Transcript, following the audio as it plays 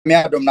Me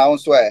adom na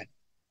wonso e.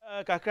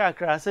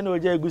 Kakra se na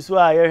oje egusu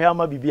a ye hwe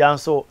ama bibia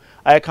nso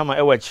aye kama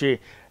e wakyire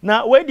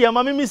na we dia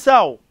ma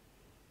mimisaw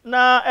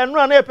na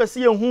enura na epese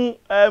ye hu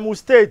mu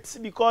state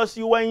because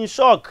you were in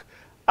shock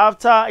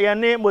after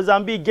your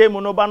Mozambique game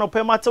no ba no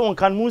pemate won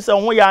kan mu se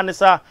ho ya ne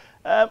sa.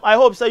 I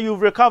hope say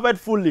you've recovered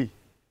fully.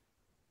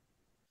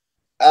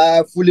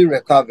 Fully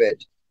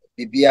recovered.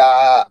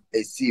 Bibia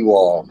esi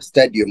wo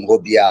stadium go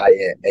bia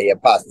ye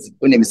past.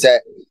 Unim say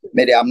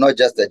maybe I'm not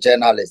just a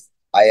journalist.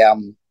 I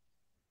am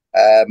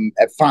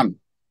a fan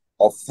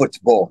of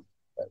football.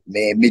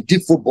 Me do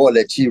football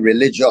actually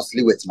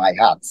religiously with my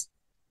heart.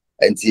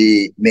 And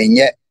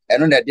I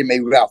know that they may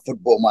read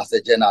football as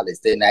a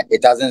journalist, and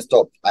it hasn't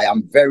stopped. I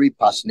am very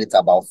passionate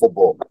about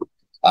football,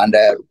 and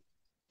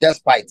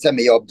despite some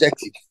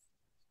objective,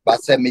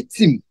 but some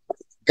team,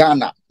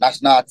 Ghana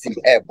national team,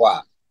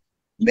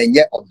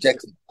 may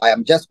objective. I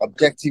am just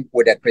objective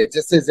with the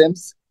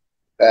criticisms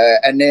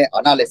and the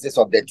analysis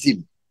of the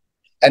team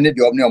and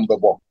the omnium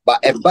ball.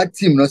 But a bad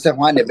team, no say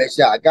one never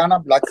share. Ghana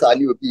Blacks are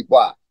new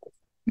people.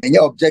 May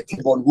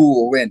objective on who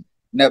will win.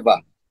 Never.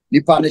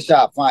 The Punisher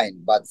are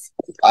fine, but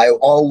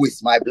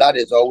my blood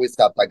is always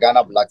after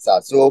Ghana Black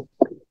Stars. So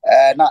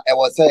now I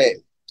was say,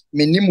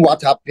 minimum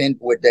what happened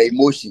with the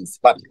emotions,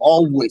 but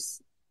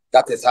always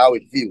that is how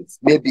it feels.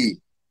 Maybe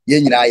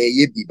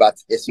but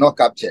it's not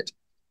captured.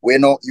 We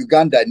know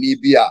Uganda,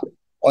 Libya,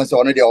 also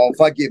on the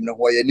on game no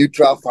where a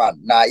neutral fan.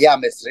 Now yeah,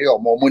 Mesri or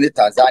more money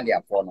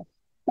Tanzania for no.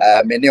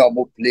 Many or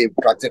more play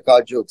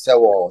practical jokes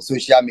or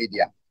social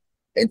media.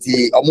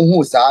 Enti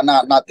omuhu sa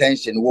na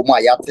attention wo mu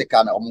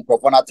ayateka na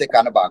omkrofo na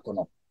ateka na baako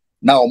no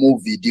na omu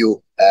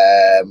video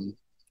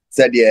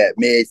said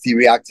me see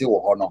react wo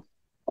ho no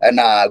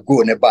na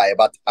go ne buy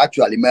but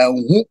actually man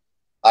hu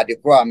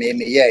adekro me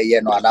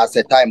no and as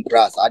time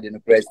class I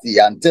didn't press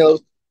until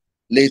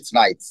late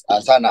nights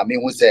and sana me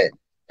hu say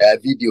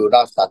video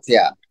that start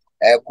here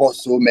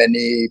across so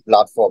many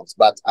platforms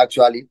but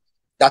actually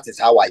that is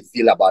how I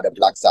feel about the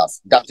Black Stars.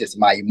 That is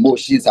my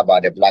emotions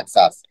about the Black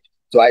Stars.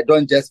 So I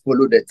don't just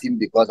follow the team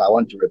because I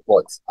want to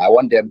report. I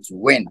want them to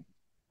win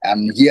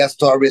and hear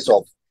stories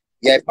of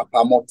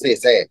Papa Mote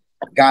say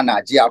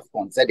Ghana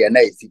GFCON said they're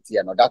city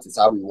and that is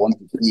how we want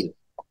to feel.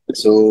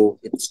 So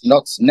it's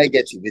not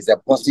negative, it's a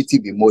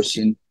positive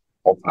emotion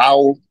of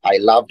how I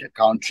love the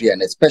country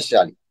and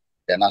especially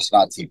the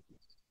national team.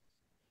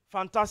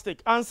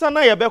 Fantastic. And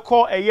sana ye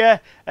beko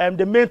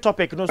the main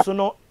topic no so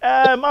no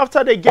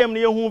after the game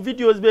you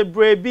videos be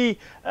brave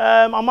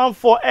a man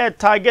for air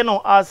target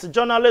no as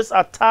journalists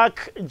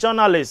attack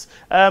journalists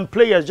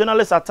players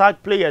journalists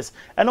attack players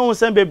and no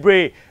say be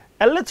brave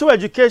a little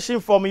education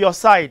from your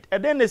side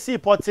and then they see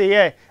pot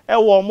here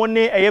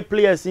money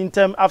players in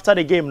term after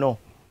the game no.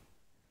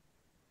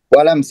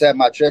 Well I'm saying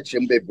my church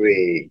be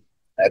brave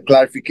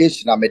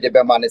clarification I made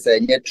the man say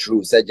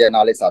true say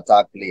journalists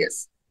attack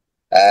players.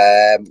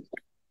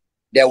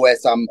 There were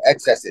some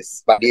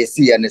excesses, but they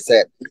see and they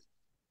said,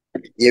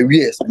 a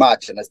real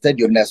match in a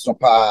stadium, national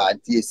park,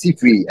 and you see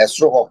free, a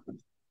straw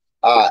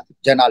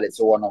journalists,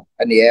 one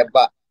and the air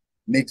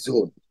mix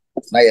zone.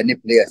 Now, any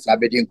players, now,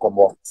 being come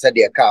off, said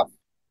their cap,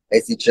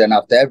 as each and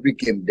after every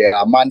game, there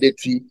are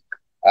mandatory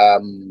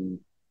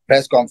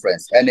press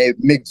conference and a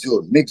mix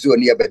zone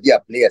near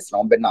the players,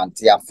 no,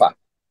 Benantiafa.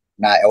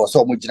 Now, I was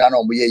so much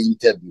on my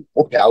interview.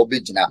 Okay, I'll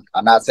be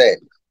and I said,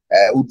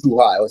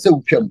 Uduha, I was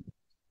so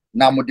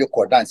na mo de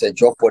dance and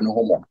job for no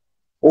homo.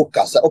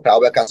 Okasa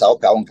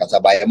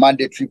by a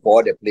mandatory for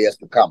all the players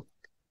to come.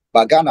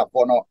 But Ghana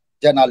for no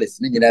journalists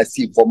need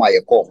see for my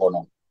call for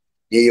no.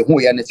 Ye who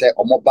yan say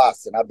omo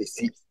bus and be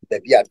see the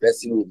be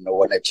dressing room no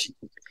one chi.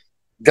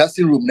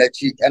 Dressing room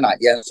nechi and I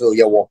yan so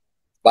ye wo.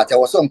 But I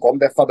was on come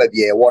for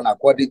baby one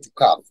according to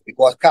CAF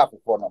because CAF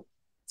for no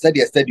said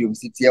the stadium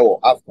city or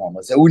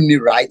AFCON so we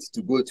need right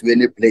to go to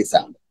any place.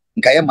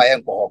 Nkaya my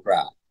enko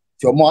hokra.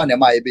 So more than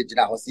my age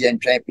now, see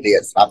and train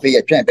players. I pay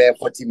a train by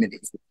 40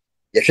 minutes.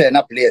 You share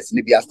enough players,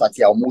 maybe I start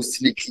here almost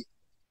sleepy.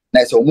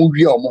 Nice or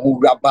movie or more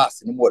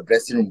rabas in more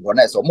dressing room, or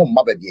nice or more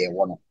mother dear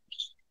one.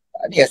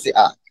 And yes,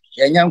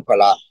 young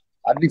fella,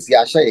 at least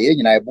I share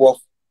in I both.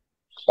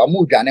 But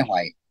move Ghana,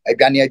 why? A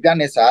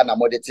Ghana sa na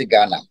modeti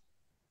Ghana.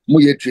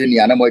 Muye training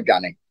and more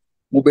Ghana.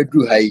 Mube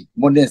drew high,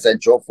 Mondens and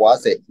Joe for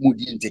us,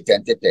 moody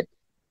intended.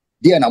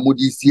 Dear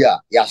Namudi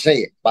Sia,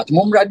 Yashay, but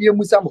Mom Radio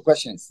some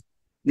questions.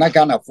 Na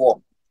Ghana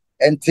for.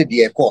 Ente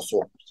the course.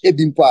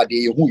 Ebin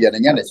party who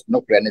yan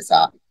no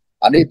prenessa.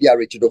 And maybe I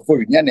reached the full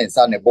yan and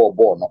son a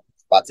ball no.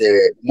 But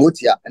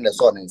Motia and the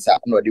son in Sa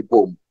no the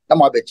boom.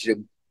 Nama bet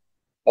him.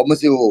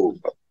 Almost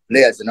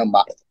players in a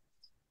map.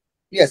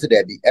 Yes,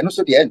 daddy, and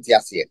also the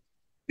NTS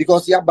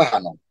because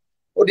Yabahano.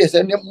 Oh, there's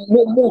a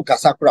more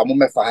Casacra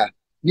Mumefa.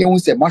 You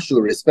say much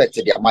respect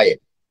to their Maya.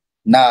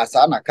 Na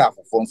Sana car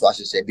for phones, I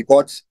should say,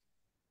 because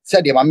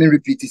said the mammy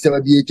repeated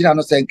 7 years,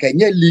 no saying, can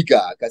you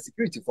liga,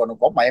 security for no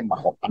my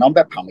maho, and I'm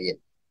back.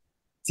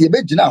 See a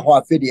bit Jina how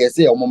I feel the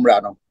essay or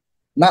Mumrano.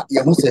 Not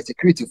your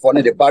security for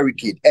the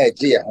barricade,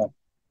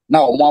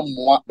 now one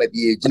more,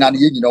 baby, Jina,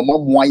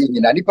 more, you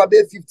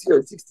 50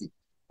 or 60.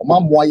 Or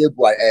one more,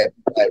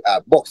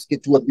 box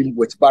get to a bill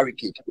with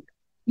barricade.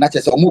 not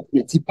just a more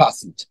pretty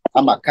passage.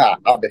 I'm a car,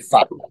 I'll be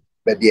fat,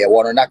 baby, a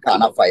one na car,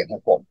 na fire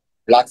home.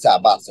 Blacks are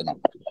Barcelona.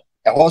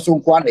 A horse on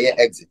one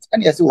exit.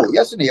 And yes,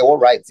 yesterday, all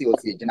right, see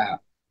what's now.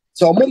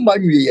 So,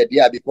 Mumma, you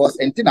dear, because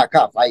Entina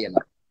car fire.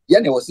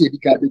 Yan was see the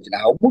cabbage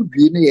now, would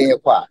be near a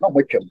car, not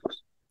with him.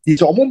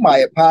 It's almost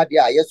my party,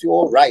 yes, you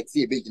all right,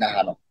 see a big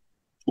now.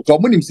 Because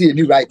when him say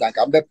any right, I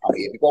come back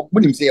because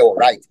when him say all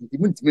right, he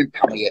wouldn't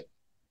come here.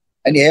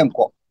 And the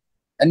uncle.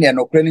 And there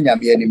no cleaning ya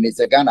be any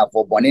Mr. Ghana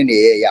for one in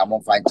the air, I'm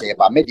on fine chair,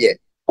 but media.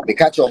 The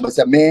catch almost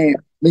a man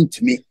mean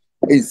to me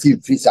in see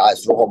fish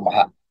eyes from my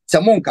heart.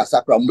 Someone can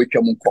sacra and wake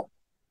him.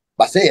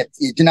 But say it,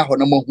 you didn't have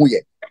no more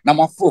huye. Now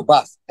my full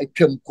bus, I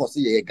came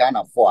cosy a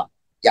Ghana for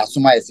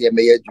Yasuma is a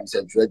mayor juice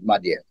and trade, my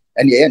dear.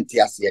 And the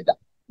NTS said that.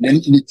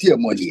 Then you tear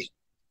money.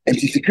 And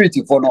the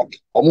security for no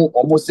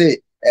almost say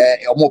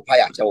almost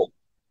paya.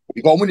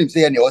 Because when him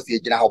say any was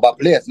the about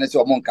players, next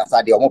among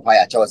Casadi or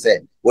Mopaya Chow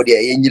said, what the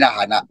Yena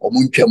Hana or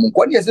Muncham,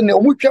 what is in the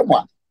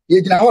Munchama?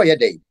 Yena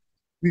day.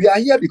 We are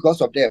here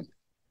because of them.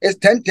 It's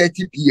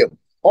 10:30 p.m.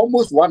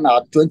 Almost 1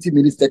 hour, 20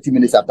 minutes, 30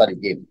 minutes after the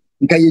game.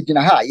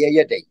 Nkayejina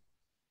yeah day.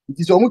 It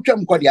is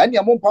Omucham Kodiani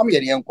among Pommy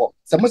and Yanko.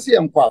 Some say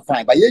I'm quite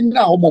fine, but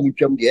Yena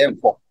Homucham the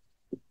Yanko.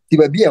 He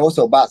will be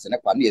also bass and a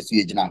funny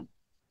Sujana.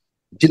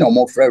 Gino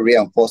more fair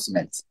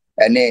reinforcement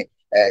and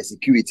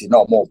security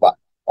no more, but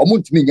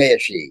Omunt me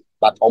she.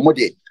 But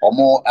omode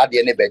omo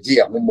ade ne beje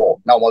ya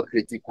homo na omo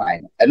create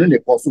crime eno ne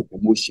cause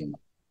promotion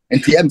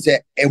enti em say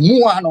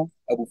emu ano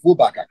abufu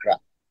ba kakra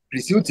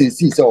Hughton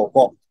see say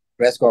okọ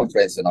press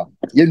conference no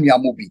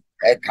yenua mo bi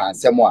e kan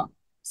semo a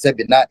se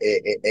bi na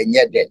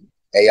enye de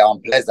ya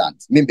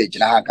unpleasant me be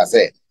gina han ka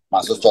say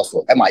maso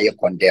so e ma ye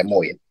condemn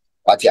ye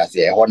what ya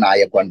say e ho na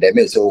ye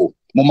condemn so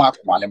mo ma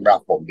ko ne bra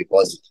form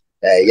because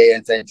ye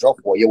yen drop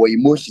for ye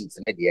emotions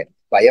ne de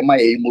ba ye ma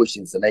ye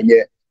emotions na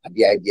nye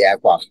the idea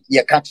kwa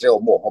ye catch or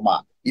more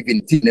homa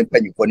even tin and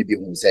penny for be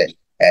who say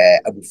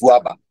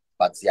abufuaba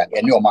but ya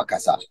any o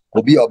makasa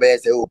obi obey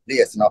say oh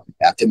players no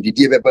attempt the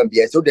be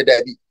be so the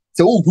daddy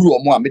say who grew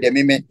or more me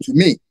to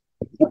me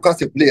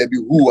because a player be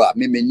who are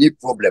me any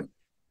problem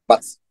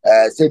but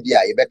say bia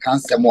ye be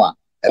cancel more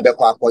e be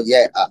kwa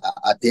ye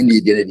attend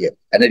the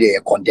and they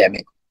condemn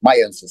it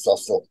my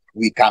so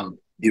we can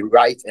be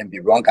right and be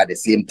wrong at the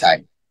same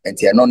time and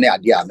they no na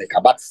idea make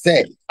but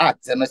say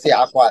act and say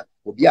akwa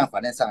obi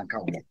amfanensa anka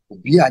ho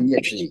obi anye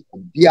hwe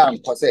obi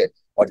anko se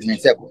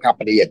ordinance ko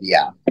company ye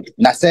bia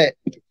na se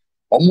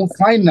omu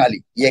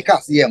finally ye ka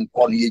se ye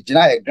nko no ye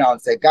gina ye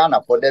ground se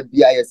Ghana for the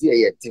bia ye se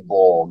ye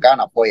tibo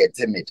Ghana for ye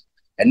timid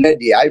and then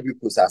the Ivory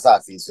Coast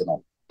asase so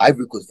no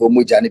Ivory Coast for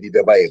moja ne bi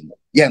beba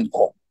ye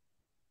nko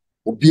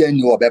obi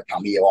ani obe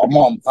pam ye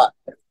omo mfa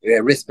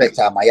respect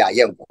amaya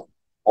ye nko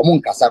omu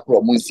nkasa kro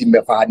omu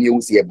nsimbe fa ne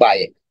ewusi ye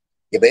bae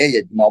ye be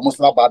ye duma omu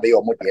so ba be ye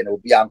omu de na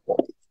obi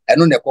anko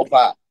eno ne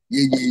kofa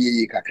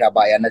ye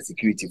kakraba ya na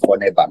security for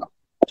never no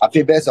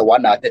afi be say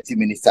 1 hour 30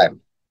 minutes time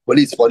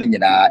police for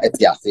nyina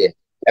etiase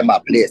e ma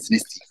place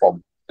list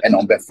form and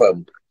on be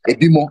firm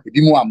ebi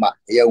mo ama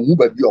ye hu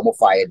ba bi o mo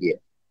fire there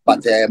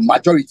but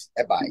majority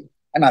e bai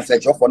and answer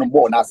job for no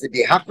board na say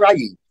dey hakra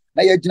yi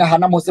na ye gina ha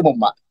na mo se mo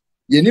ma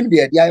ye nim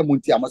de dia ye mo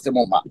nti amose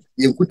mo ma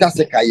ye kuta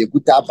seka ye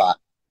kuta ba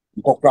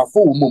nkokrafo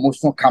wo mo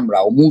so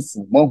camera wo mo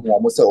su mo hu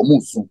mo se wo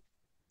mo su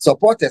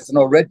supporters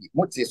no already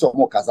mo ti so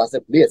mo kasa say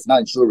players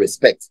na show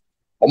respect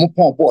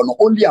omupon ball no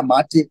only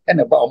amate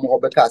ene ba omo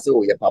obeka say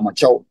o ye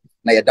pamacho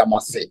na ye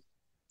damase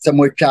se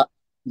mo twa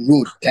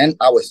road 10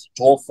 hours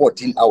 12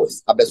 14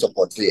 hours abe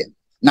support here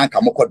na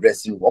nka mo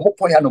dressing room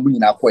omupon ya no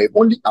nyina kwa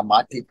only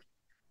amate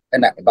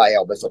ene ba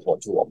ya obe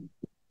support wo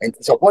and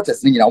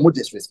supporters ni nyina omo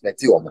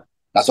disrespect wo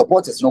na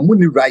supporters no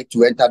money right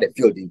to enter the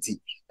field inti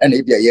ene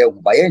e bia ye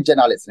hu ba ye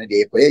journalist ne de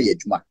ye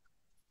adwuma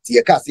ti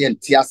ye ka se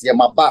entiase ye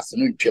mabas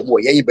no ntwem wo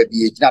ye ba bi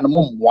ye gina no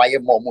mo moaye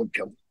mo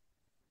ntwem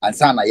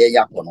ansa na ye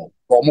yakono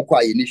omo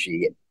kwa ye ni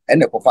hwe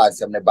ene ko fa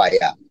asem ne ba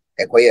ya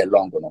ekoye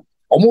long no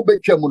omo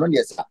betwa mu no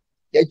ne sa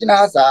ye gina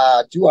ha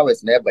sa 2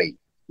 hours na eba yi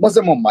mo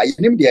se mo ma ye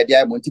nim de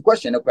dia mo nti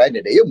question kwa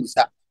ne de ye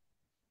musa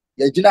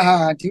ye gina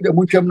ha ti de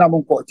mu twam na mo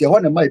nko ti ho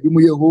ne ma bi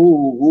mu ye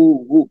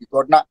ho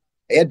because na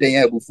ye den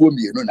ya bufuo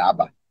mienu na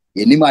aba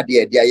ye nim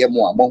ade dia ye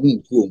mo a mo hu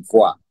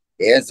nkuomfo a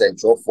ye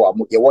nsentwofo a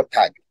mo ye what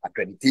tag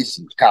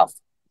accreditation caf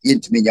ye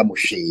ntimi nya mo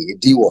hwe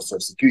di was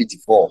of security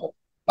for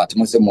but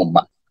mo se mo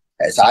ma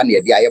sa na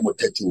dia ye mo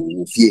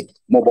tatu fie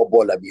mo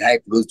bobola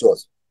behind closed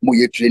doors mo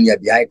ye training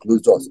behind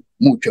closed doors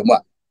mo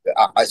twam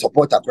I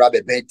support a crab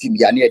a team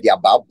ya na dia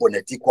ba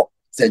bonetiko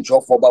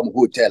central for ba mo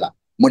hotel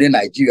mo ne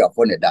Nigeria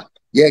for ne da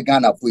ye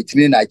Ghana for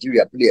itimi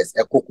Nigeria players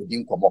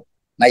ekokudin komo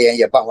na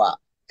ye ba ho a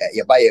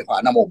ye ba ye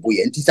fa na mo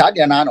boye nti sa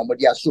dia na mo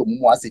dia show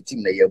mo as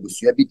team na ye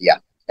abusua bi dia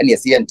ene ye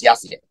se nti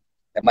ase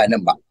e ma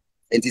namba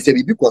nti se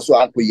bibi ko so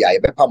anko ya ye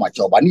be pa ma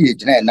choba na ye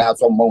gina na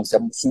so mo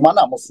nsem suma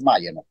na mo suma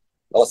ye no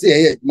o se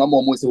ye adwuma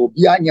mo se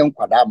obi anye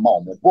nkwada ma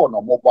mo bo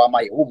no mo bo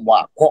ama ye wo mo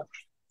akọ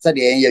se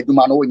de ye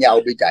adwuma no wonya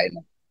obegyae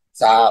no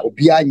sa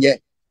obi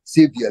anye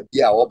savior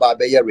bia oba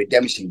be ye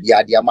redemption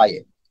bia de ama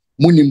ye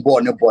munim bo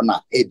ne bo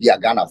na e bia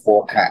Ghana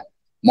for kan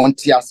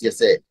monti ase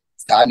se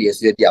stand yes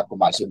the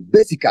commercial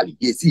basically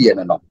you see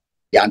no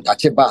ya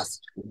ntache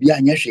bus bi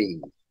anya hwe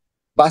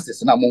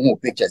buses na mo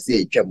picture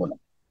say twem no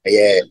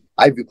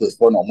Ivory Coast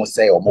for no mo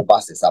say o mo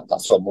buses after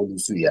some mo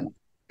lusu ye no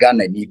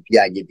Ghana ni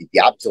bia ye bi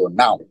up till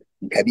now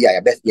nkabi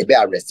ya best ye be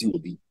arrest will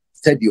be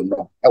stadium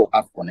no e wo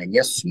afọ na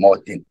yes small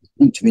thing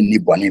ntumi ni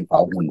bone mpa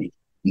ho ni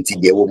nti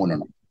de wo mu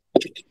no.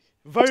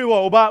 Very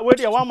well, but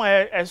wait, I want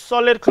a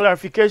solid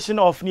clarification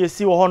of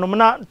Niesi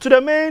Wohonomna to the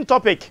main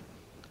topic.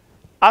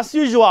 As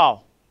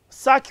usual,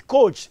 sack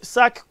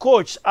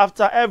coach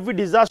after every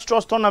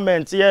disastrous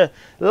tournament. Yeah,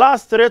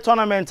 last 3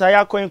 tournaments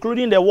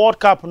including the World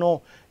Cup.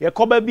 No, yeah,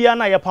 Kobe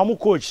Biana, yeah, Pamu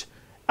coach.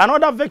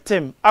 Another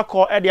victim,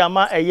 Ako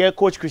Ediama, a year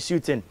coach Chris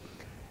Hughton.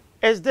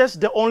 Is this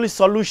the only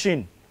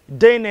solution,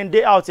 day in and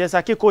day out? Yes,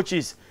 Saki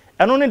coaches,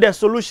 and only the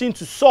solution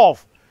to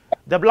solve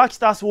the Black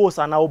Stars woes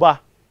and Auba.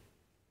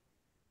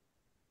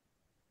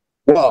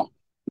 Well,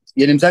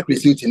 you know exactly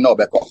suiting no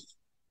beko.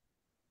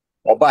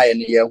 Or buy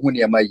any year when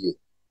you may ye.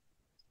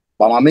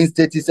 But my main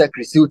state is a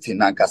suiting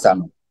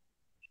Nankasano.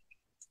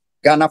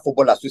 Ghana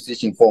Football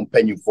Association form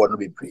penny for no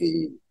be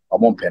pre or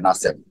mon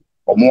penasem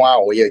or more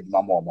or ye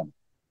mamma.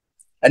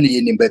 And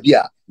in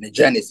Babia, the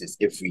Genesis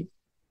if free.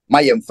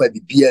 My for the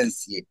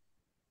BNC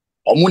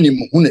or Munim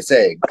Hune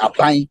say a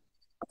pine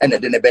and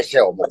then a best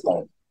share of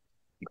more.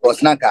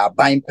 Because Nanka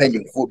buying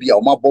penny phobia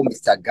or my bomb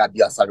Mr.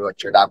 Gabia Saro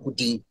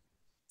Chedakudi.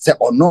 Say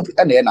or not,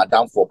 and then a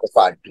down for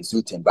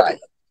pursuing by,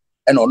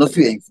 and on also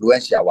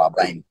influential our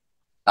buying.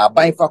 Now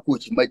buying for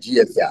coach my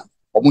GFA,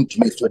 or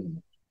Munchimison.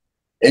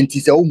 And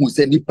tis almost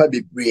any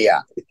public brea,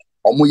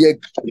 or more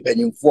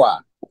depending for,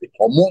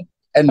 or more,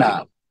 and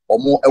now, or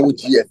more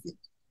LGFA.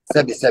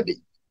 Sabi,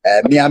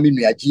 Miami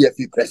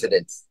GFA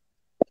president.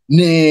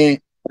 Ne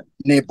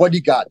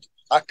bodyguard,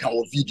 I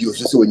can't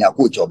videos so in your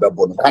coach or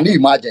Babon. Can you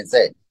imagine,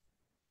 say,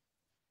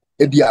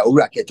 if you are a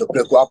racket or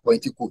prequel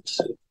appointed coach?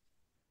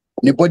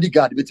 The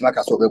bodyguard bit make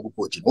us over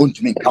coaching,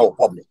 won't mean cow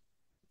public.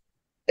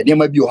 And there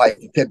might be a high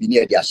to be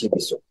near their ship.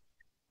 So,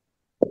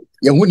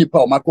 Yahuni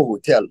Pau Marco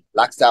Hotel,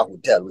 Laxa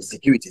Hotel with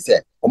security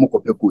said,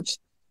 Omoko coach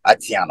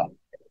at Tiano.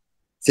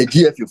 Say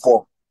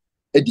GF4,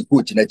 Eddie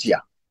coach in a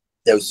chair.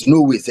 There was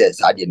no way, says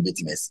Saddick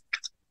business.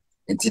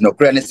 And Tino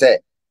Crane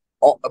said,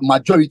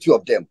 majority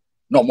of them,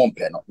 no more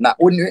penal. Now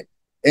only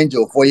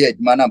angel 4 years,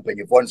 man, and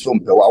penny for some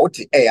out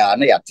air,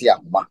 near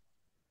Tiama.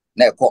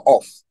 Now call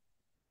off.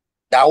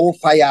 Dawo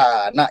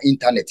fire na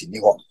internet ni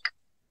ho.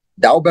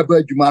 Dawo beba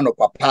adwuma no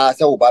papa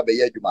se wo ba be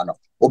ye adwuma no.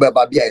 Wo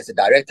beba bia is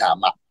director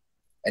ama.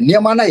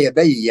 Eniema na ye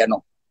be ye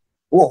no.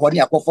 Wo ho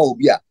ne akofa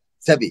obi a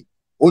sebe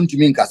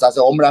ontumi nkasa se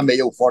omra me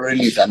ye foreign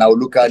news na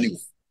local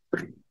news.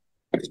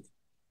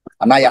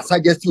 Ana ya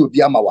suggest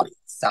obi ama wa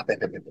sa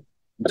pepepe.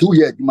 Ntu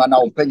ye adwuma na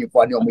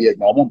ompanyifo ne omo ye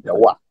adwuma omo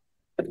mpewo a.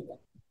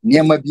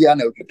 Niema bia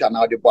na otwita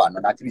na ode bo ano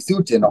na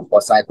trisuit no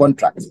for sign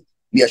contract.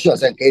 Me sure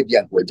say nka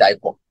bia nko jai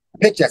ko.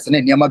 Pictures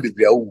ne niema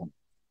bebre awu.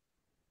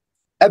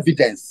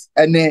 Evidence,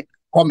 any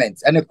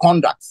comments, any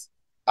conducts.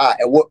 A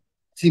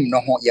team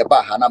no ho ye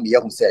ba hana me ye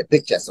hu say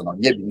pictures no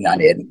ye bi na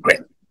na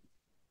crap.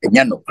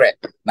 Enya no crap.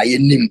 Na ye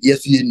nim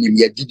yesu ye nim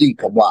ye didi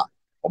nkomo a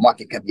omo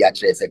akeka bi a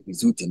kire say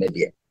Hughton ne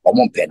de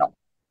omo mpe no.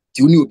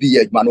 Ti uni obi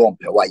ye adwuma no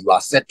mpe wa you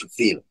are set to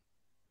fail.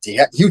 Ti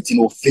Hughton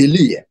o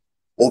faili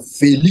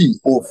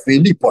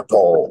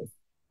poto.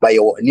 By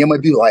your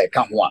niema bi ho e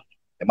ka ho a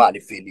e ma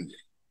de faili.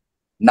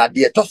 Na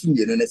de etosu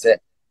ye no ne say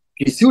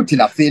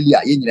Hughton a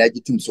failure ye nyina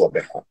gitum so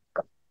obeko.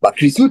 But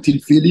Chris Hughton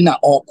feeling at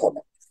all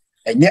common.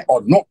 And yet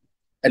or not,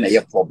 and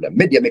a problem.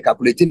 Media may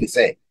calculate to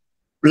say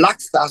Black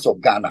Stars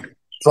of Ghana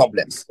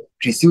problems.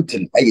 Chris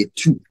Hughton a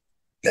 2%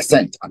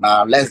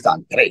 and less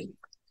than 3%.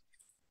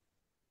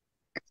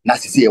 Now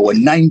say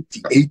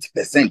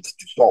 98%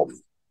 to solve.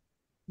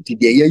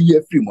 Today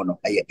year free mono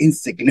a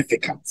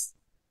insignificance.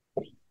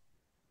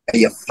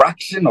 A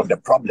fraction of the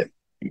problem.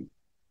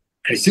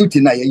 Chris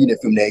Hughton a in a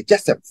film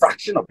just a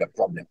fraction of the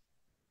problem.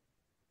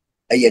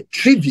 A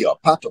trivial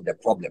part of the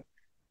problem.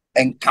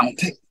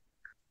 Encounter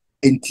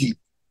enti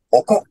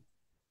oko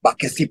ba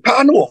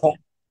kesipano ho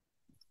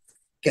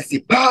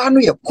kesipano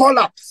ye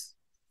collapse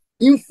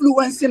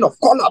influencing of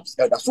collapse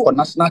that's what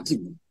national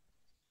team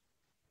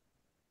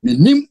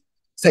minim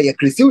say ye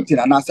Hughton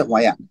and answer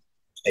why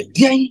e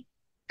den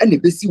and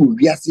besi wo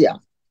wiase a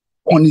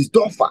on his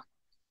doffer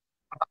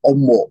or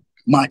more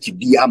match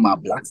bia ma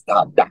Black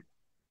Star da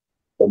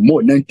or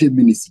more 90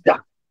 minutes da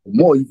or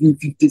more even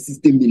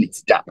 50-60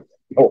 minutes da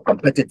or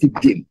competitive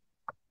game.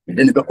 You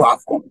didn't go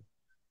AFCON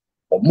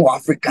or more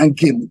African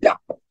game that.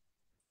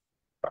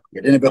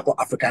 You didn't go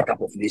African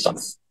Cup of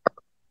Nations.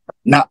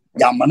 Now,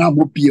 Yamana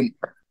will be him.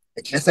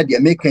 It's said the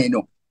American, you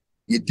know,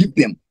 you dip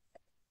him.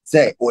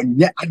 Say, on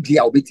your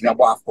idea of beating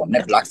about AFCON,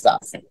 net Black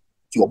Stars.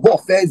 To a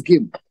first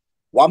game,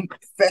 one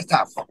first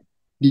half,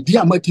 the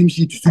Diama team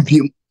sheet to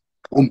him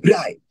on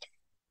Bry.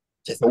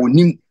 Just on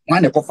him,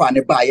 one of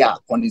a buyer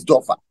on his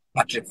daughter,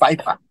 Patrick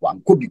Pfeiffer,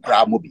 one could be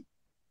proud movie.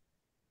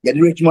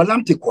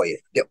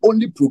 The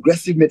only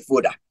progressive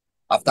midfielder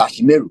after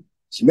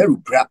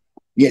Shimeru Prap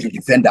near the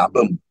defender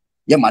boom.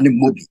 Yamani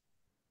Mobi.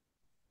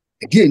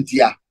 Again,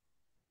 Tia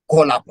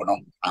call up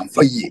on and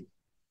for ye.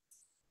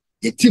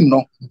 Your team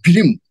no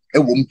dream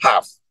a womb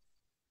half.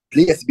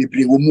 Players be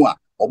bring more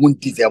or won't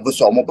deserve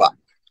so more.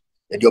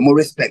 Yet your more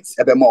respects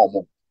ever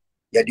more.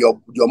 Yet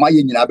your my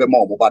in abe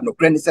more, but no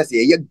friend says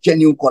a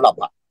genuine collab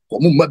or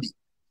mummabi.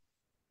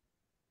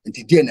 And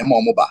to dear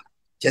more mobile.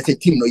 Just a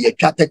team no ye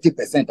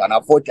 30% and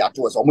a 40 at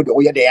was almost the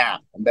way they are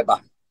on Beba.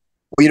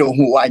 We don't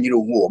know why you know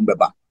on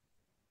Beba.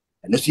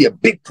 And you see a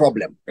big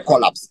problem,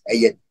 collapse,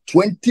 a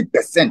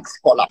 20%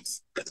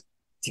 collapse.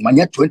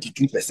 Timania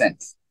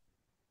 22%.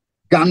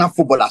 Ghana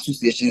Football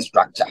Association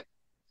structure.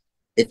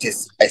 It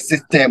is a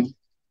system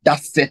that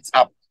sets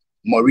up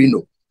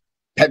Mourinho,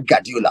 Pep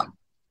Guardiola,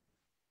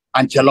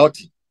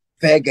 Ancelotti,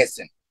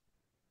 Ferguson.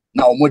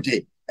 Now,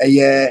 Mode,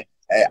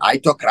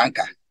 Aito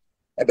Kranka,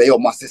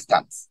 your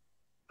assistants.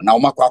 Now,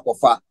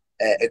 Makwakofa,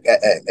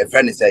 a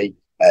friend say,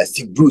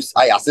 Steve Bruce,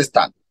 I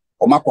assistant,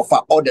 or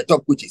Makofa, all the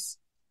top coaches.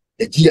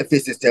 The GFA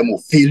system will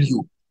fail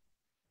you.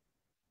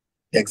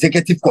 The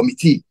executive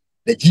committee,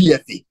 the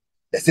GFA,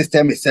 the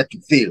system is set to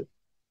fail.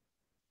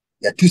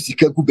 Ya two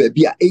sikagu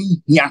baby a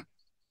nya.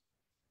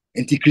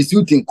 Enti Chris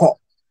Hughton ko.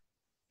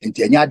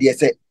 Enti anya de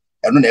say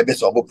eno na ebe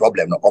solve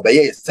problem no.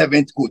 Obeye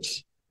 7th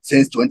coach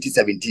since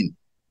 2017.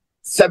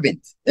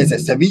 7th. It's a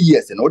 7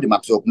 years and all the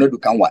maps of no do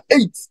can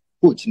 8th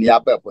coach ni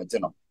aba point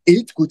no.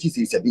 8 coaches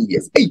in 7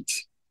 years.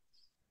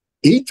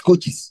 8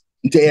 coaches.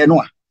 Enti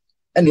eno a.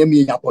 Ene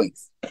me nya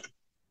points.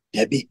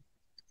 Debi.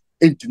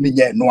 Enti me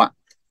nya eno a.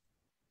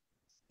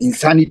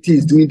 Insanity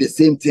is doing the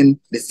same thing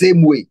the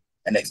same way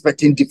and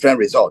expecting different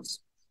results.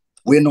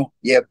 We know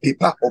ye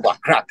paper over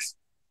cracks.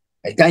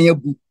 A tiny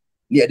book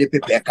near the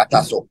paper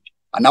cataso.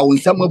 And now in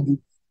summer book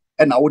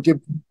and I would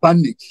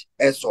bandage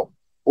eso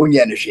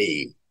onion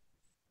shade.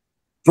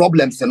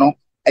 Problems,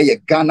 a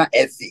Ghana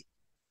essay,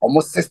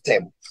 almost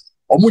system,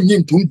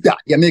 omunin tunta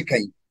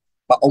Jamaican,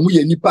 but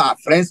omuye nipa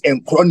friends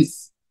and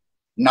cronies.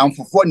 Now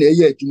for 4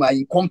 years to my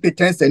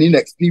incompetence and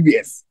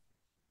inexperience.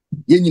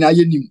 Yenina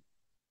yenim.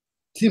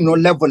 Team no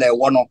level a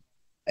one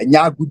and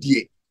ya good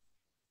year.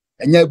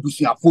 And ya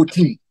busia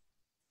 14.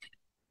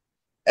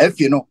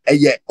 If you know,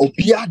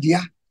 obia dia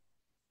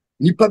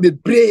nipa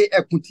bebre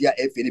ekutia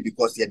efene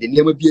because ye de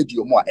nema bi edi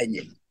omo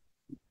enye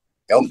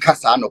e on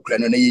kasa no kra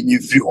no na ye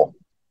free ho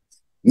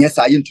yes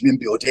I ntumi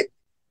mbe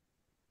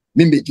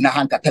me megina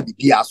hankata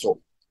bibia so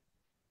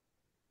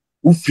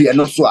ufrie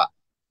no so a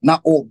na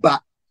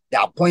oba the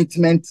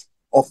appointment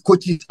of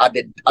coaches at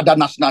the other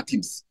national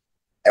teams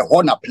e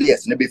honor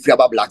players na be free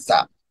about Black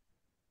Star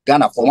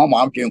Ghana former mo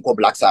amtwen ko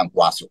Black Star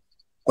nkwaso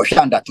ko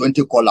hwe under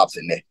 20 call-ups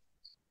in there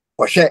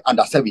ko hwe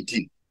under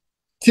 17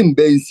 team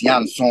bensi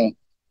anson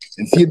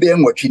nfie be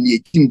nwotwe ne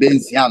team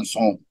bensi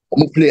anson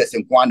omo players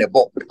nkwa na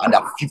ball under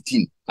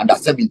 15 under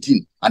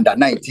 17 under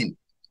 19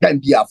 can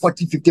be a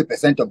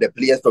 40-50% of the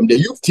players from the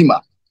youth team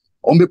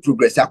omo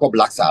progress akọ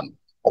Black Star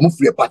omo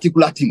free a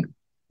particular team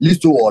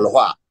list all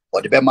ho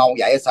or the bema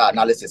ya esa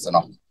analysis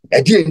no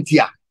e die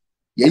ntia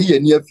ye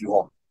ni afi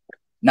ho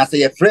na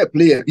say a free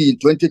player be in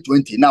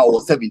 2020 now or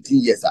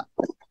 17 years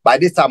by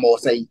this time or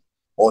say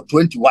or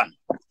 21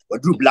 or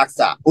do Black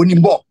Star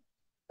onimbo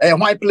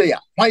my player,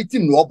 my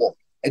team no obo.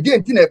 A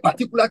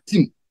particular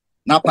team.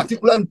 Now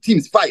particular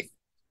teams 5.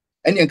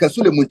 And you can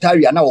Sule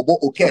Muntaria now obo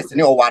okay,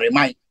 ne o ware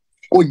mai.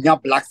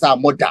 Onya Black Star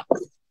moda.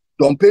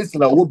 Don pencil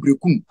wo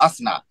brekum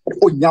asna.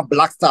 Onya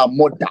Black Star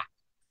moda.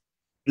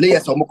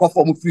 Players o moko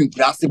form free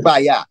grass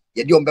ba ya.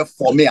 Ye di ombe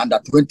form under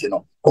 20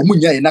 no.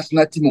 Komunya a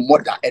national team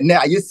moda. Ene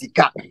aye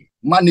sika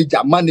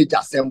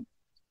manager sem.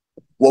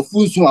 Wo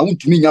funsu a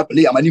untumi nya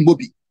player mani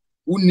mobi.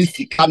 Uni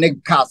sika ne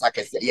cars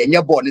akese ye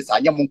nye ball ni sa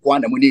nya monko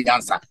na muni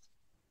nyansa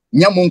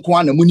nya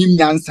monko na muni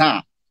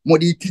nyansa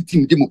modi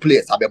titim di mo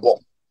players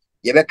abebo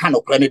ye be kan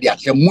okra ne dia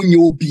hye munye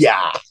obia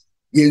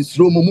ye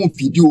nsuro mo mu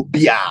video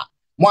obia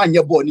mo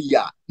anya ball ni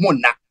ya mo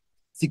na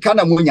sika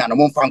na munya na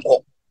mo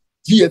mfanko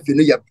GF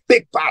no ye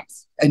big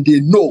parts and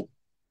they know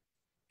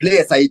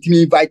players are it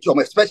invite you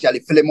especially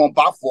Philemon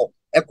Bafo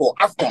echo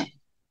Afcon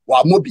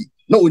wa mobi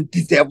no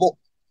deserve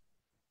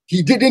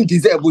he didn't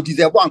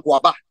deserve anko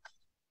aba.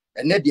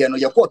 And then no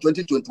you call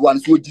 2021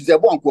 so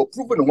deserve one to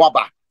prove in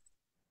waba.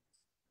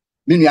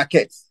 Many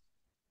cats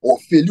or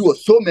failure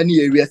so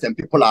many areas and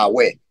people are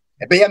aware.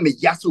 A bear me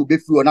yasu be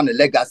free on the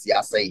legacy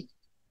I say.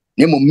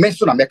 Name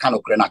mention a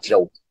mechanical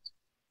natural.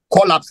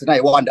 Collapse na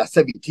under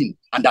 17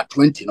 under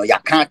 20 no ya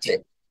can't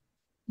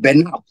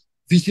Benab,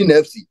 Vision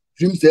FC,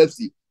 Dreams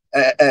FC,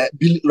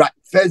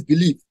 First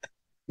Believe.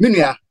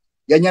 Minia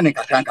yanyan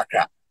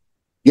kakra.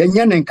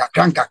 Yanyan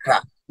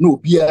kakra no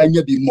be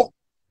a be more.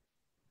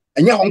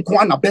 And ya Hong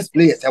Kong best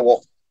players ever.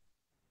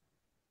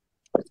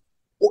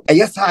 Oh,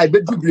 yes, I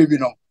bet you believe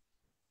no.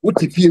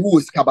 What if you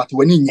was kabat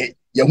when ye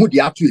who the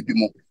atu be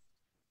more?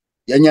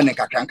 Yanyan and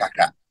kakra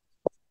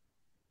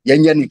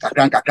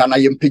na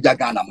yem pija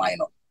Ghana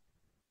minor.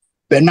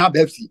 Benab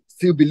FC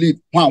still believe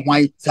one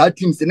white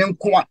teams in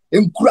Nkwa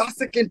and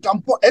second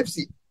tampo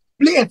FC.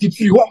 Play at it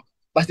free walk.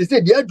 But they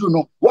said, yeah, do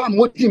no one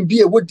more team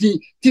be a would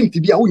team to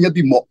be a who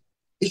be more.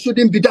 It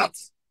shouldn't be that.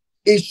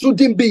 It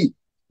shouldn't be.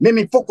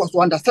 Maybe focus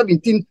on under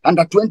 17,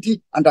 under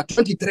 20, under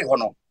 23 or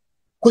no.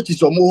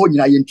 Coaches or more in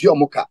a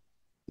moka.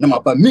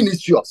 Number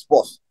Ministry of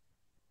Sports.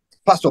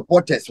 For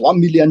supporters, $1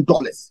 million,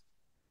 $2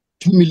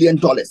 million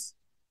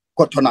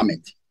for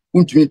tournament.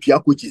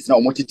 Coaches now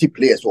multi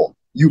players or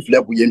youth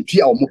level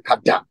or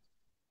mukada.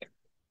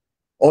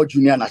 All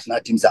junior national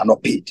teams are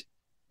not paid.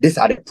 These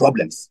are the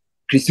problems.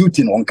 Chris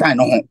Hughton on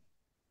kind of home.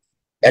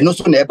 And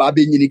also never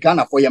being in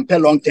Ghana for your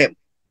long term.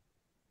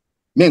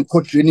 Men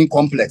coach training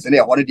complex and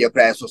they wanted their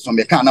price so some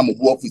mechanic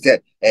move off with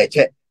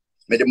check.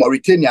 May the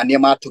Mauritania near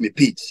to me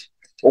pitch.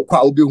 Or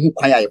will be who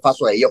can I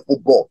pass a year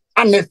football.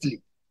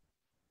 Honestly,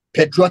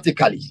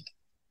 patriotically.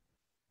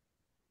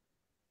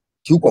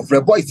 Two of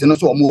the boys and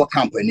also more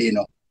company, you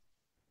know.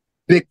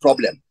 Big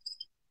problem.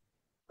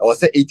 I would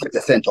say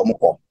 80% or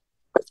more.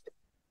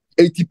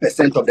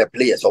 80% of the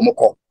players or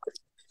more.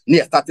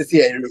 Near started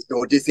here,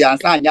 this year and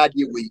sign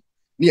yadi we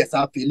near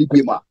San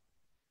Filipima.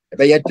 If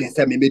I had to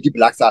send me maybe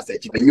black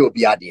sausage, when you'll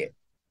be there.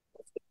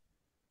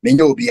 When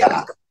you'll be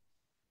a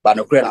but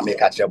no credit make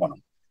catch them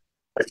on.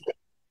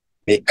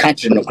 Make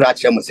country no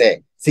crash them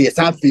say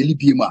San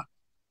Filipima.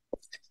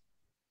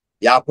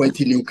 You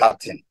appointing new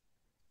captain.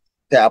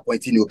 They are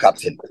appointing new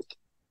captain.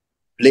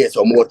 Players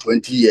for more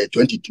 20 years,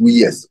 22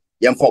 years.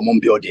 Young for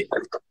Mumbiode.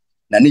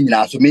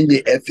 Nanina, so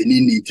many F in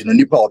need to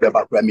nipper of the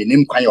background,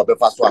 name kind of the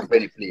first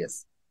 120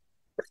 players.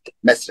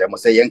 Mestre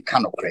must say, young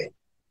cannot pray.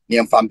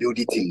 Near farm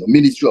building team,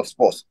 Ministry of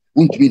Sports,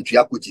 won't mean to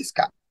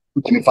Yakuchiska,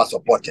 who to me for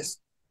supporters,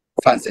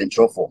 fans and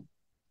trophy.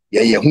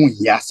 Ye, whom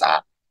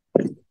yasa.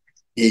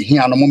 Ye,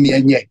 no more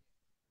and ye.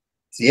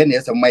 See, any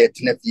as a my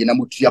tenephy and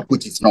Amutia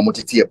puts no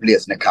multi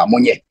players in a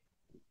carmonye.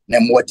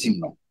 Name what team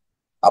no.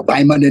 A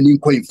buyman and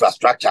inco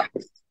infrastructure.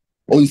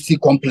 On C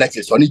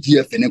complexes on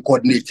EGF and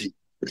coordinating.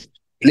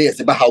 Players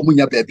about how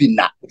many baby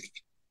na.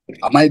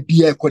 I might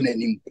be a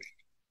conanim.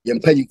 You're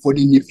paying for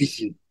the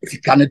fishing. If you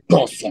can't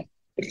Dawson.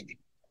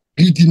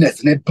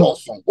 Greediness net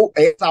Dawson. Oh,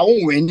 it's our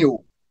own when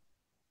you.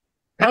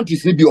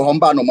 Countries need be your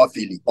humba no more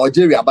feeling.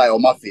 Algeria by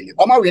my feeling.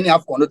 Oma when you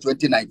have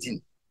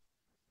 2019.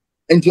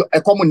 And you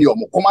a common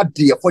yomo. Come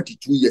dear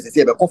 42 years. They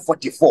say about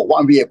 44.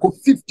 1 year,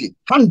 50,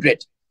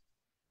 100.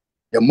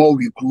 The more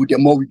we grow, the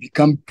more we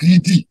become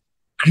greedy.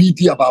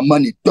 Greedy about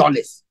money,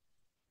 dollars.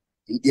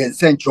 In the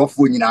central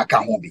phone in our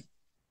Kahombi.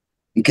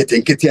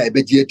 Nkete I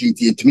bet you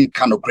to me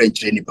cannot crunch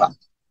training pan.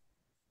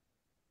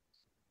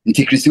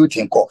 Chris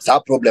Hughton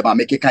our problem I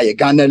make a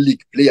Ghana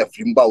League player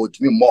from about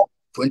me more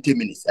 20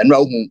 minutes and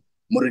now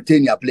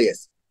Mauritania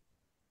players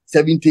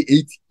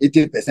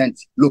 78-80%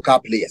 local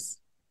players.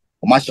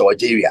 Omasha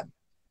Algeria,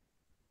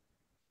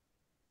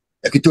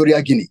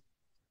 Equatorial Guinea,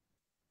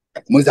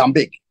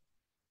 Mozambique,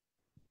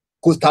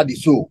 Costa do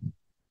Sul,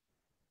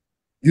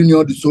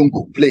 Union du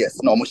Songo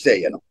players, no more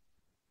say, you know.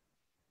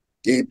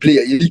 A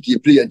player, you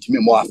play to me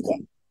more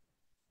often.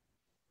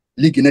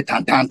 League in a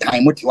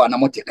time, what you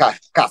want,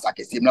 Casa,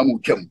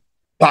 Simnamuchum,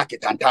 Park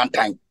it and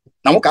time.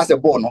 Now, Casa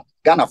Bono,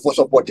 Ghana for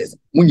supporters,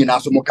 Munina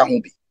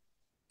Sumokambi.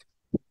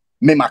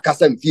 Mema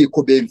Casa and Fia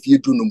Kobe and Fia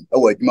Dunum,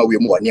 or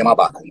more near my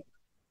back.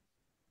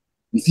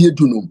 Fia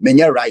Dunum,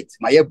 many right,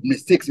 my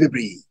mistakes will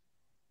be.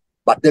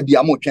 But there be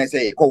a more chance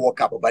a co walk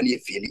up of Bunny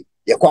Philly,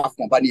 a cough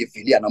from Bunny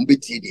Philly and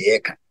Umbiti the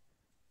Eka.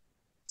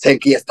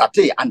 Thank you, start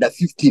under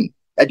 15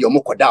 at your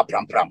Mokoda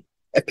Pram.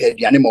 A pair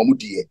the animal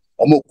mudie,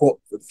 or more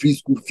free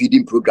school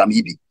feeding program,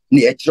 EB,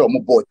 near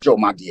Chomo Joe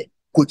Magie,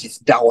 coaches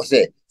that was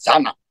a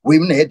Sana.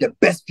 Women had the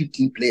best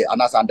 15 players,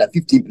 and us under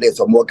 15 players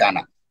from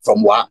Ghana,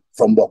 from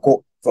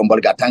Boko, from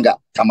Bolgatanga,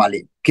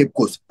 Tamale, Cape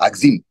Coast,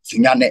 Axim,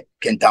 Sunyane,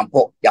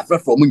 Kentampo,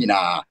 Yafra from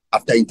Munina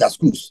after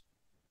interschools.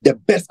 The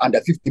best under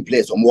 15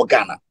 players from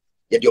Ghana.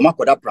 Yet your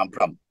Makoda Pram.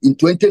 In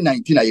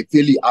 2019, I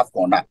fairly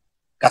Afcona.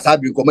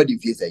 Kasabi comedy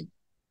fees.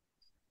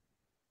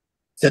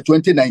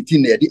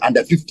 2019 the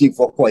under 15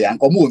 for Koya and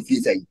come on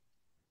fees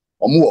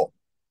or more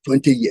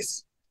 20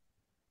 years.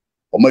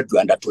 Or more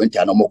under 20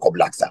 and more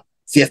Blacksa.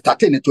 See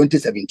started in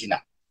 2017.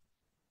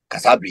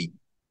 Kasabri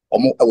or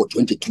more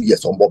 22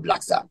 years or more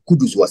Blacksa.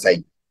 Kudus was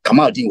saying,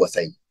 Kamaldin was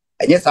saying,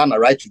 and yes, I'm a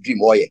right to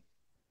dream oye.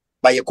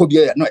 By a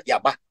Kobia not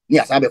Yaba,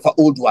 near Sabe for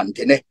old one,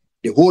 the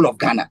whole of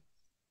Ghana.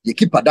 You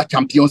keep at that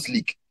Champions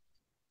League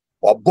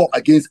or bought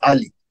against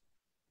Ali.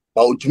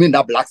 But to me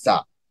that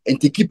Blacksa and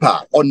to keep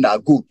her on a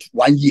good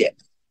 1 year.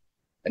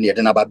 And yet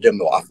about them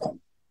no Afcon.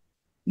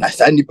 Na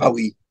sani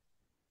pawi.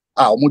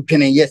 Omo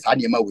twene yes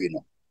anema we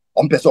no.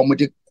 Ompese omo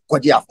de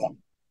kwaje Afcon.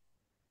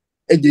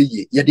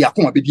 Ye de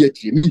akoma be de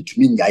atire mi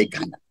ntumi nyai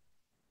Ghana.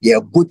 Ye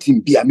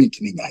botin bia mi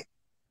ntumi nyai.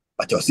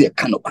 But you say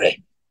can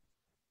okre.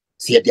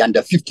 See the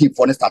under 15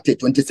 for started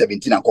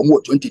 2017 and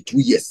come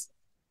 22 years.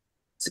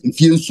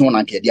 Infin so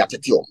na ke de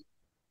atete o.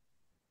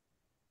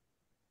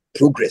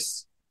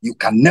 Progress. You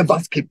can never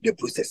skip the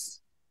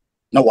process.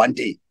 Now one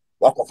day,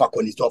 walk of a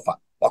Konistofa.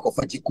 Work of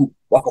Jiku,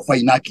 work of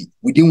Inaki,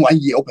 within 1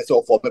 year, open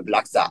for a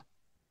Black Star.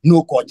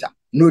 No culture,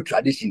 no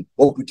tradition,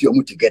 all put your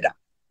mood together.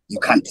 You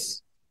can't.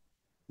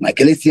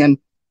 Michael Essien,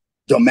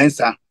 John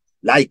Mensah,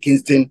 Lai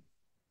Kingston,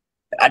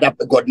 Adam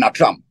Gordon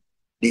Trump.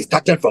 They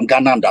started from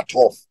Ghana under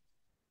 12.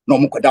 No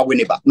more could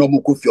win back. No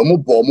more could feel more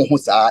ball,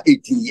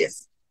 18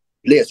 years.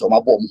 Players on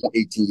my ball,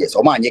 18 years.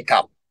 Or my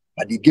cup.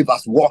 But they give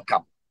us World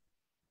Cup.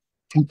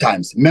 2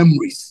 times.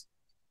 Memories.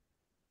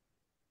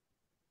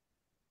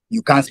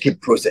 You can't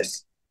skip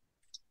process.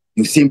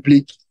 You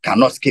simply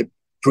cannot skip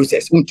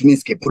process. What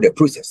means skip the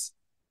process?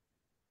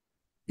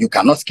 You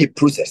cannot skip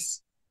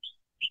process.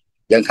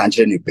 Young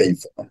country you pay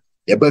for.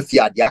 You both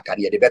fear the can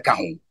the back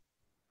home.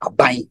 A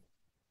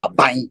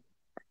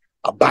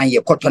buying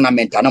your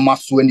tournament and a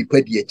mass when you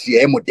pay the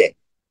TM de.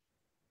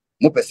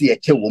 Mopesi a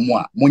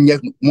chewomoa,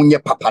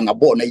 munye papa na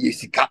bo na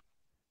yesika.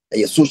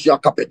 A social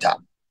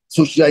capital,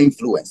 social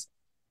influence,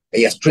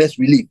 a stress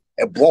relief,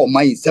 a ball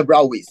mind in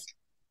several ways.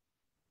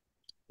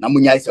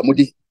 Namunya is a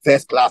moody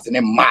first class in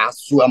a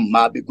mass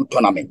be good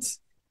tournaments.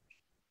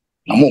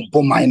 Namo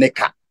bomb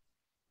neka.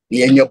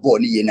 Ni enye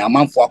boni in a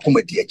man for a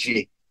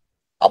comedy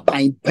a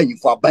buying penny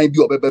for a buying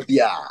your baby.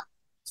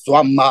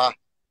 Swama,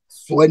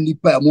 swenny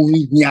per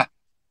munya.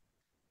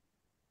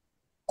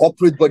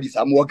 Corporate bodies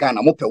are more gun,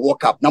 I'm up a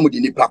walk up,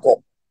 Namudi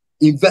Paco.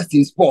 Invest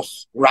in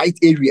sports, right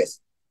areas.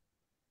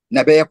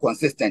 Never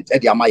consistent,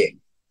 Eddie Amaye.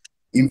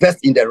 Invest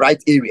in the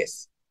right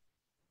areas.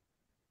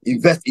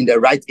 Invest in the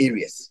right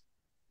areas.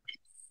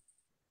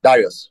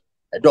 Darius,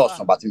 a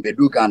dozen, but in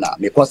Bedugana,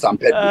 because some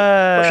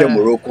Pedro,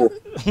 Morocco,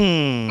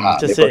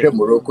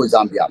 Morocco,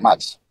 Zambia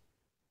match.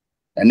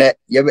 And that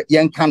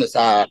young candidates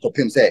are to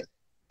him say,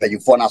 but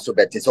you for us so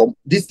better. So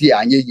this year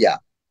and year,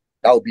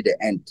 that will be the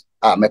end.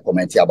 I make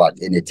comment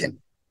about anything.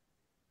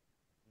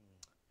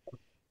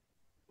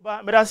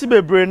 But I see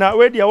bebre na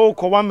we dey wo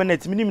 1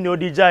 minute minim ne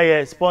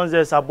odija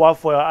sponsors aboa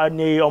for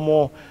ani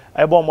omo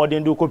ebo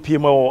modern do kopie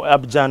mo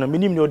Abidjan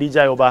minim ne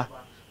odija oba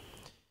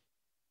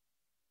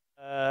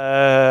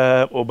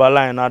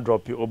obaline na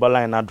drop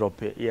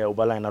yeah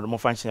obaline na do mo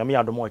function me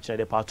adom o kire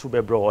de part 2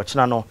 bebre o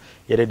kina no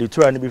ye de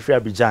tour na be free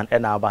Abidjan e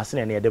na aba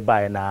se ne de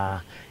buy na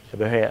e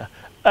be here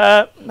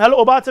hello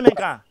oba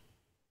temenka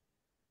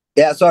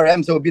yeah sorry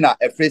I'm so be na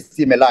a phrase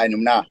see me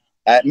line na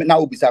now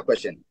will be a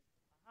question.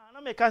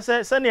 Make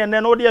say send ye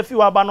no de afi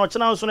wa ba no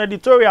chena so na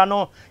editorial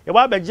no ye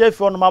ba beje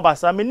afi no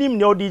mabasa menim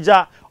ne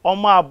odija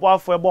omo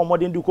aboafo ebo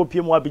modern du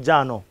kopie mu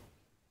Abidjan no.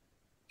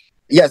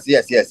 Yes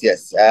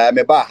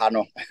me ba ha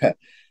no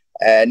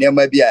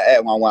nema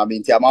bia nwanwa me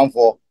nti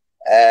amanfo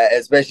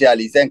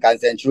especially sen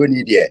concentration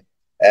ni de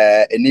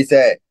eni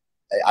say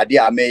ade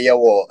ameye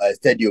wo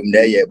stadium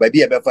na ye ba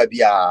bia befa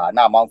bia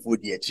na amanfo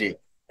di echi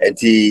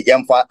enti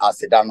yemfa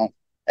aseda no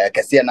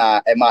kese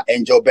na ema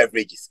angel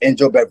beverages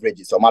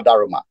o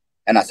madaroma.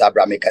 And as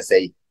Abraham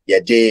say,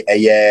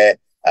 ye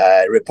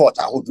report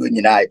I who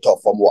doing I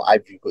talk from what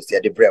Ivory Coast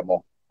the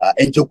Bremo,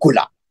 angel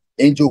cola,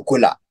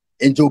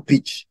 angel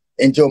peach,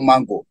 angel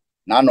mango.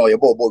 Now no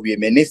bobo we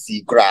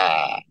menesi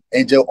gra,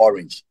 angel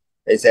orange.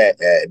 It's a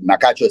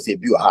Makacho say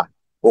buha,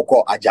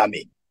 oko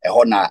ajame, a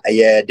hona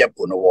a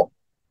depo no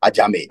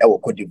ajame, a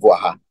Cote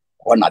d'Ivoire,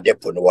 hona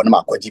depo no one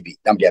makojibi,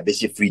 nam dia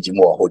basic free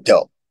more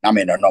hotel,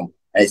 namen nom,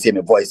 and say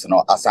my voice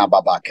no asan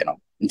baba keno.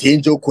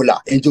 Angel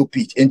cola, angel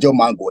peach, angel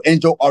mango,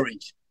 angel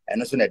orange,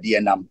 and also na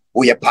DNM,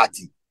 o ye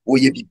party, o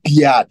ye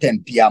bia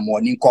 10 p.m.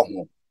 morning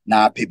come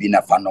na pebi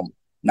na fanom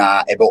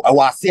na ebo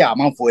awase a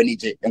man for any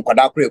je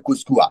enkwada kra ku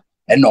school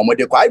and no mo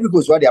de kwa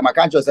because what the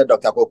makancho said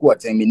Dr. Koku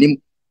aten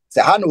minim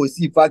se ha na o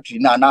si factory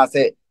na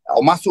say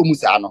o maso mu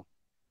sa no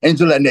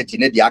angel energy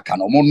na dia aka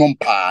no mo nom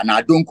pa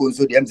na donko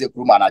nso de MZ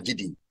Kruma na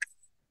gidi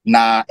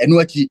na eno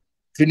achi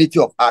Trinity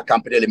of our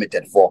company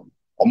limited for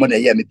o mo na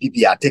ye me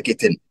PPR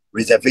ticketing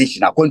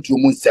reservation akontu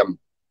mu nsem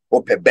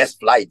ope best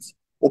flight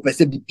ope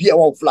se bibia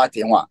wa flight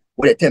enwa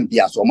we the time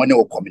bia so mo ne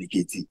o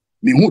communicate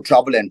me who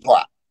travel and tour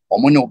o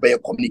mo ne obey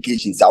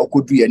communications a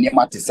okodu ye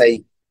niam te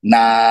say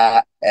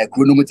na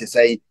kronomu te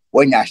say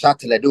when ya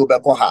shuttle de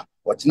obekọ ha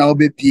wotena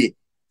obepie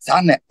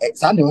sana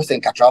we say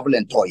ka travel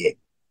and tour ye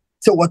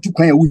so what you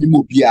kwan wuni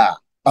mo bia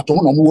but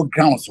no mo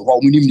grounds ho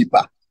mo nim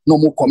nipa no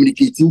mo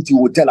communicate to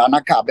hotel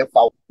anaka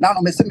abefa na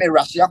no me se me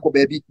Russia ko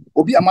baby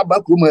obi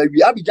amaba kromo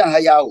awi Abidjan ha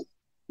ya o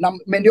na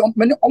many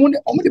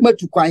omudi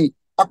matu kwan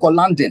akọ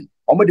London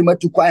omudi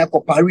matu kwan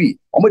akọ Paris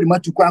omudi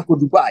matu kwan akọ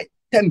Dubai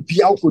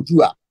tempia akọ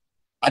dua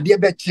ade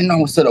be china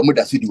ho se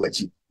omuda so di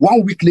wachi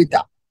 1 week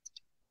later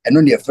and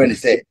on your friend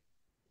say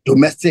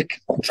domestic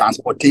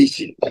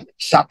transportation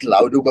shuttle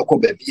out do go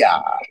be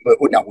bia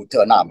on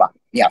hotel number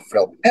near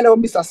Fro. Hello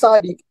Mr.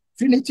 Saddick,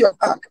 Trinity of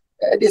Ark.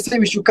 They say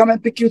we should come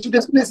and pick you to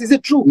this place. Is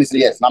it true? Mr.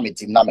 Yes, na me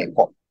team na me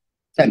ko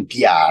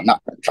tempia na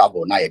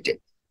travel na yete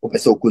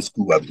opeso ko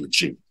school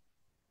abuchi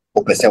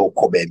opese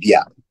okobe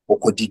bia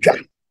okodidwa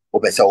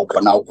opese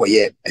okona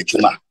okoye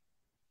ejuma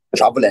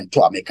travel and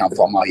tour American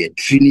from our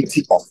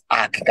Trinity of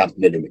Ark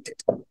Company Limited.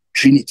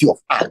 Trinity of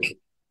Ark.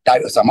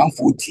 That was a man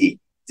for tea.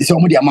 This is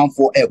only a man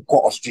for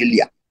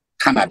Australia,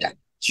 Canada,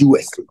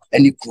 US,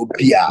 any group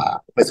here.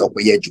 Opese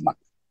okoye ejuma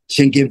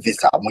Schengen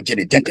visa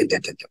mojene tente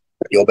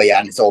the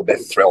obeyan is all be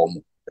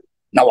from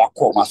now I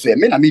call my so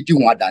men are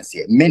meeting one dance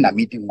here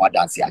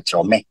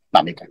actually me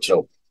na make a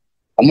show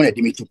I'm gonna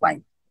give me 2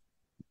 points.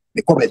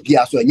 Because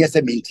bia so yes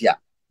mentia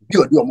bi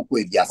odi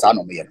omko bia sa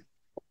no me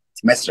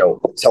semester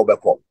se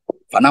obekọ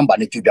fa number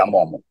ne twedwa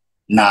mo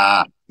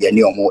na ye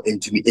ne omo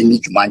entumi eni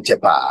dwuma nche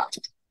pa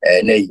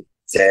nei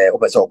se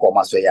obese okọ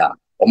maso ya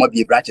omo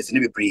bi branches ne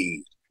be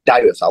pre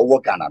Darius, I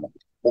work on an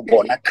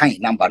obo na kind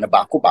number na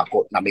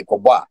bako na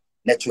mekoba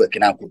network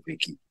na ko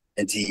breaki.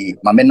 Enti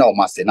mame na o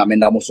mase na me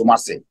na mo so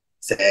mase.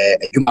 Se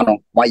adwuma no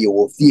ma ye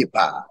wo fie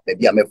pa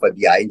baby amefa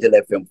bia Angel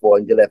FM 4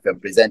 Angel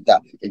FM presenter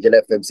Angel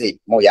FM say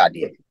mo ya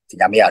de ti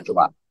nyame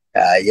adwuma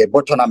ye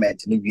bo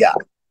tournament ni bia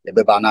ye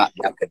beba na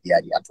yanka bia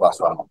ya to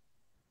aso.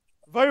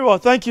 Very well,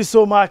 thank you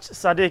so much,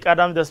 Saddick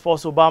Adam the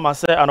Sports Obama.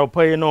 Say, and I'll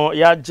pay no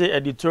yaje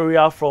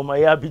editorial from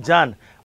Abidjan.